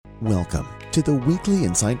Welcome to the Weekly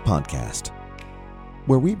Insight Podcast,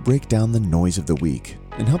 where we break down the noise of the week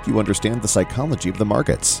and help you understand the psychology of the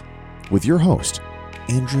markets with your host,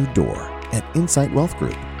 Andrew Dorr at Insight Wealth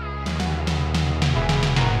Group.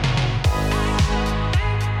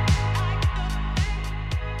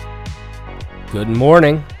 Good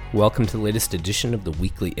morning. Welcome to the latest edition of the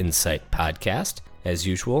Weekly Insight Podcast. As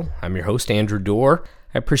usual, I'm your host, Andrew Dorr.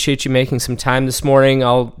 I appreciate you making some time this morning.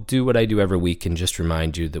 I'll do what I do every week and just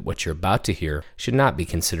remind you that what you're about to hear should not be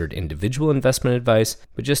considered individual investment advice,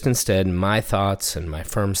 but just instead my thoughts and my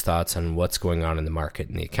firm's thoughts on what's going on in the market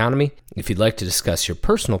and the economy. If you'd like to discuss your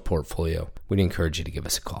personal portfolio, we'd encourage you to give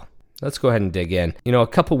us a call. Let's go ahead and dig in. A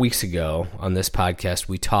couple weeks ago on this podcast,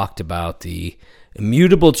 we talked about the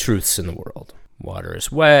immutable truths in the world. Water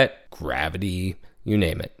is wet, gravity, you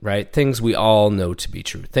name it, right? Things we all know to be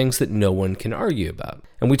true, things that no one can argue about.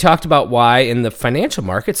 And we talked about why in the financial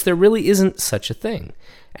markets there really isn't such a thing.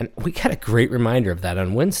 And we got a great reminder of that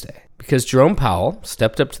on Wednesday because Jerome Powell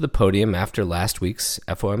stepped up to the podium after last week's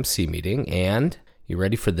FOMC meeting and, you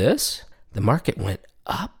ready for this? The market went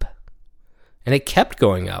up. And it kept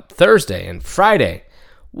going up Thursday and Friday.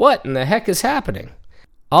 What in the heck is happening?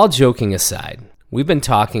 All joking aside, we've been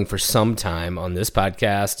talking for some time on this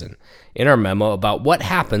podcast and in our memo about what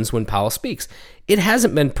happens when Powell speaks. It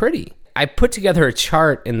hasn't been pretty. I put together a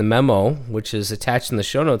chart in the memo, which is attached in the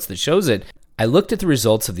show notes, that shows it. I looked at the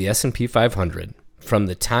results of the S&P 500 from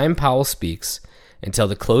the time Powell speaks until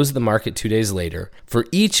the close of the market 2 days later for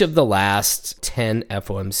each of the last 10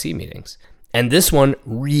 FOMC meetings. And this one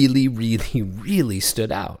really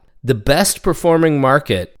stood out. The best performing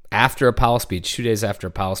market after a Powell speech, 2 days after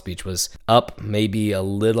a Powell speech, was up maybe a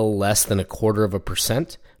little less than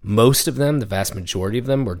 0.25%. Most of them, the vast majority of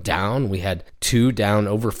them, were down. We had two down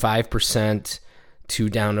over 5%, two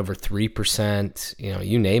down over 3%,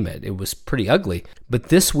 you name it. It was pretty ugly. But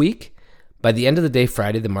this week, by the end of the day,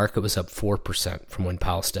 Friday, the market was up 4% from when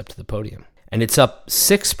Powell stepped to the podium. And it's up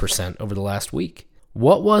 6% over the last week.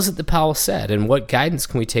 What was it that Powell said, and what guidance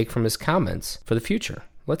can we take from his comments for the future?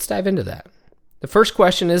 Let's dive into that. The first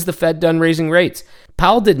question is the Fed done raising rates?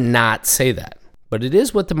 Powell did not say that, but it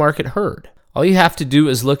is what the market heard. All you have to do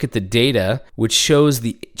is look at the data, which shows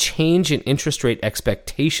the change in interest rate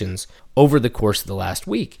expectations over the course of the last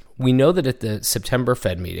week. We know that at the September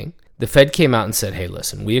Fed meeting, the Fed came out and said, hey,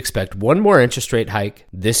 listen, we expect one more interest rate hike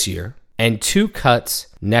this year and 2 cuts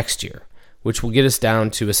next year, which will get us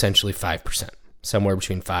down to essentially 5%, somewhere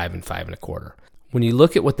between 5 and 5.25. When you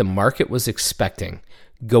look at what the market was expecting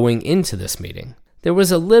going into this meeting, there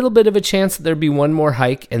was a little bit of a chance that there'd be one more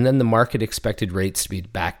hike, and then the market expected rates to be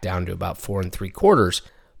back down to about 4.75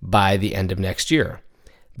 by the end of next year.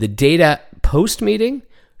 The data post-meeting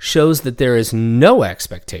shows that there is no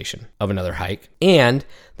expectation of another hike, and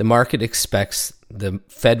the market expects the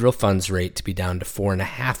federal funds rate to be down to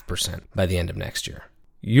 4.5% by the end of next year.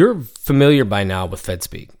 You're familiar by now with Fed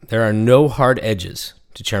speak. There are no hard edges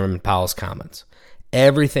to Chairman Powell's comments.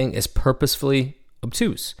 Everything is purposefully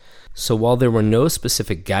obtuse. So while there were no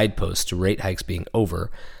specific guideposts to rate hikes being over,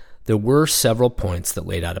 there were several points that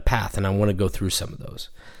laid out a path, and I want to go through some of those.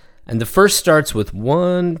 And the first starts with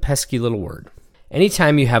one pesky little word.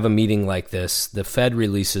 Anytime you have a meeting like this, the Fed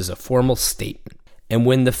releases a formal statement. And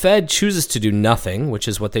when the Fed chooses to do nothing, which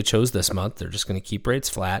is what they chose this month, they're just going to keep rates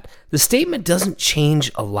flat, the statement doesn't change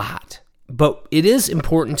a lot. But it is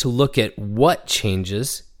important to look at what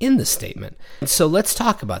changes in the statement. And so let's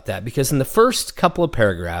talk about that, because in the first couple of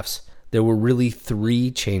paragraphs, there were really 3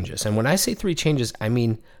 changes. And when I say 3 changes, I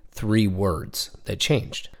mean 3 words that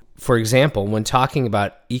changed. For example, when talking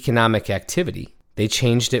about economic activity, they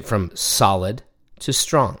changed it from solid to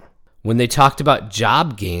strong. When they talked about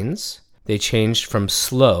job gains, they changed from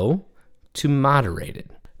slow to moderated.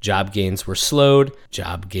 Job gains were slowed,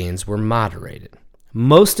 job gains were moderated.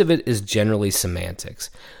 Most of it is generally semantics,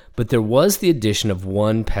 but there was the addition of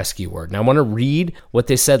one pesky word. Now I want to read what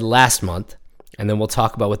they said last month, and then we'll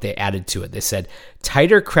talk about what they added to it. They said,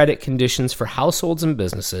 tighter credit conditions for households and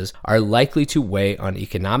businesses are likely to weigh on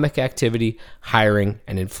economic activity, hiring,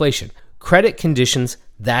 and inflation. Credit conditions,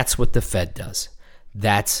 that's what the Fed does.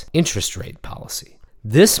 That's interest rate policy.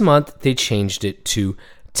 This month, they changed it to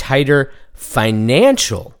tighter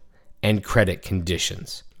financial and credit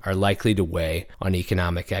conditions are likely to weigh on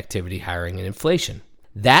economic activity, hiring, and inflation.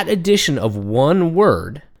 That addition of one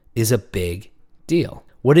word is a big deal.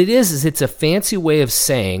 What it is it's a fancy way of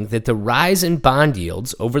saying that the rise in bond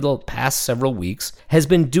yields over the past several weeks has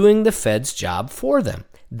been doing the Fed's job for them.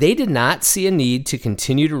 They did not see a need to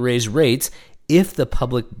continue to raise rates if the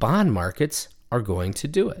public bond markets are going to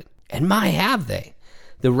do it. And my, have they.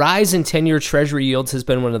 The rise in 10-year Treasury yields has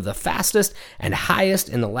been one of the fastest and highest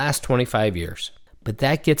in the last 25 years. But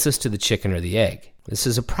that gets us to the chicken or the egg. This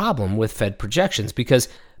is a problem with Fed projections because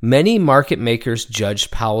many market makers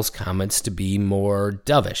judged Powell's comments to be more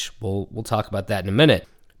dovish. We'll talk about that in a minute.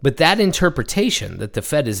 But that interpretation that the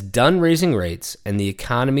Fed is done raising rates and the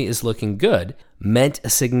economy is looking good meant a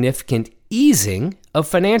significant easing of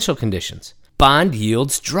financial conditions. Bond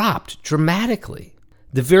yields dropped dramatically.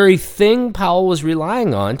 The very thing Powell was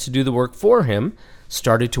relying on to do the work for him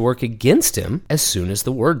started to work against him as soon as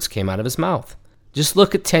the words came out of his mouth. Just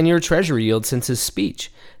look at 10-year Treasury yields since his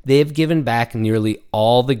speech. They have given back nearly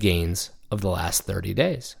all the gains of the last 30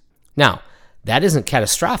 days. Now, that isn't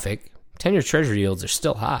catastrophic. 10-year Treasury yields are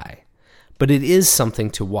still high. But it is something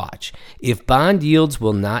to watch. If bond yields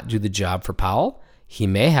will not do the job for Powell, he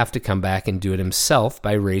may have to come back and do it himself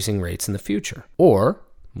by raising rates in the future or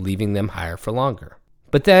leaving them higher for longer.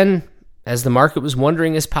 But then, as the market was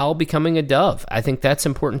wondering, is Powell becoming a dove? I think that's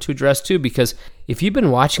important to address too, because if you've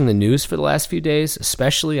been watching the news for the last few days,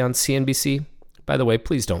 especially on CNBC, by the way,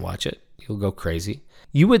 please don't watch it. You'll go crazy.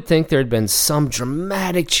 You would think there had been some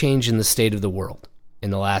dramatic change in the state of the world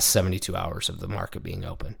in the last 72 hours of the market being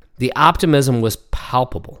open. The optimism was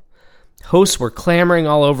palpable. Hosts were clamoring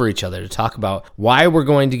all over each other to talk about why we're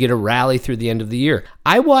going to get a rally through the end of the year.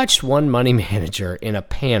 I watched one money manager in a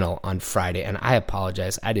panel on Friday, and I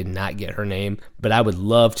apologize, I did not get her name, but I would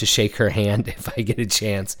love to shake her hand if I get a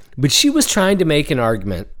chance. But she was trying to make an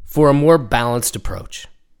argument for a more balanced approach,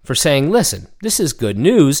 for saying, listen, this is good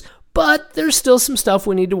news, but there's still some stuff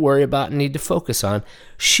we need to worry about and need to focus on.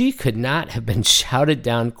 She could not have been shouted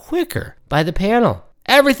down quicker by the panel.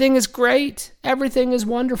 Everything is great. Everything is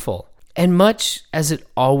wonderful. And much as it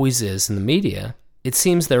always is in the media, it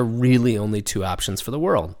seems there are really only two options for the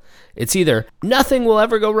world. It's either nothing will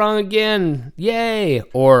ever go wrong again, yay,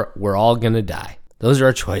 or we're all going to die. Those are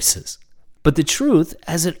our choices. But the truth,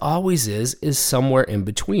 as it always is somewhere in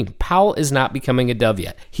between. Powell is not becoming a dove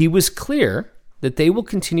yet. He was clear that they will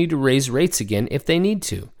continue to raise rates again if they need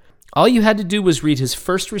to. All you had to do was read his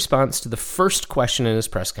first response to the first question in his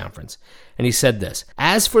press conference. And he said this,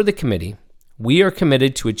 as for the committee, we are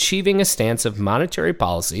committed to achieving a stance of monetary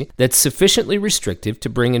policy that's sufficiently restrictive to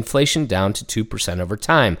bring inflation down to 2% over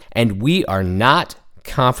time. And we are not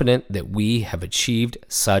confident that we have achieved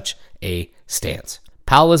such a stance.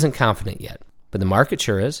 Powell isn't confident yet, but the market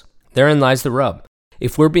sure is. Therein lies the rub.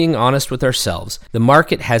 If we're being honest with ourselves, the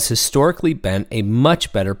market has historically been a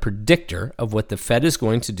much better predictor of what the Fed is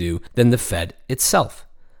going to do than the Fed itself.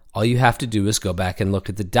 All you have to do is go back and look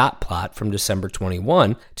at the dot plot from December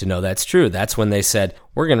 21 to know that's true. That's when they said,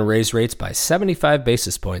 we're going to raise rates by 75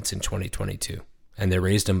 basis points in 2022. And they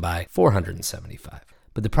raised them by 475.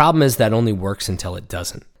 But the problem is that only works until it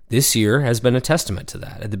doesn't. This year has been a testament to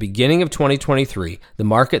that. At the beginning of 2023, the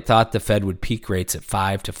market thought the Fed would peak rates at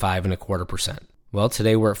 5 to 5.25%. Well,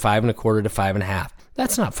 today we're at 5.25 to 5.5.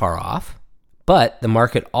 That's not far off. But the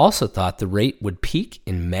market also thought the rate would peak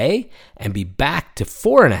in May and be back to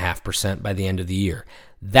 4.5% by the end of the year.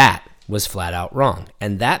 That was flat out wrong.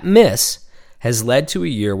 And that miss has led to a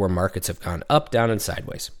year where markets have gone up, down, and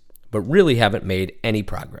sideways, but really haven't made any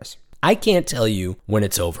progress. I can't tell you when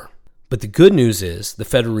it's over. But the good news is the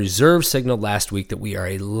Federal Reserve signaled last week that we are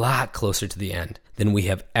a lot closer to the end than we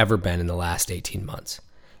have ever been in the last 18 months.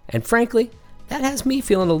 And frankly, that has me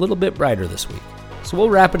feeling a little bit brighter this week. So we'll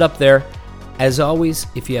wrap it up there. As always,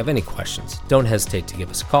 if you have any questions, don't hesitate to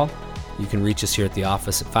give us a call. You can reach us here at the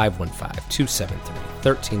office at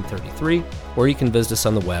 515-273-1333, or you can visit us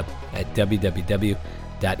on the web at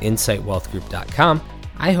www.insightwealthgroup.com.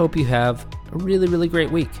 I hope you have a really, really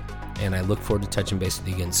great week, and I look forward to touching base with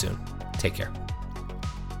you again soon. Take care.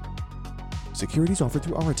 Securities offered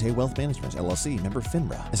through Arete Wealth Management, LLC, member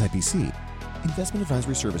FINRA, SIPC. Investment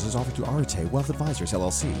advisory services offered through Arete Wealth Advisors,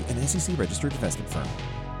 LLC, an SEC-registered investment firm.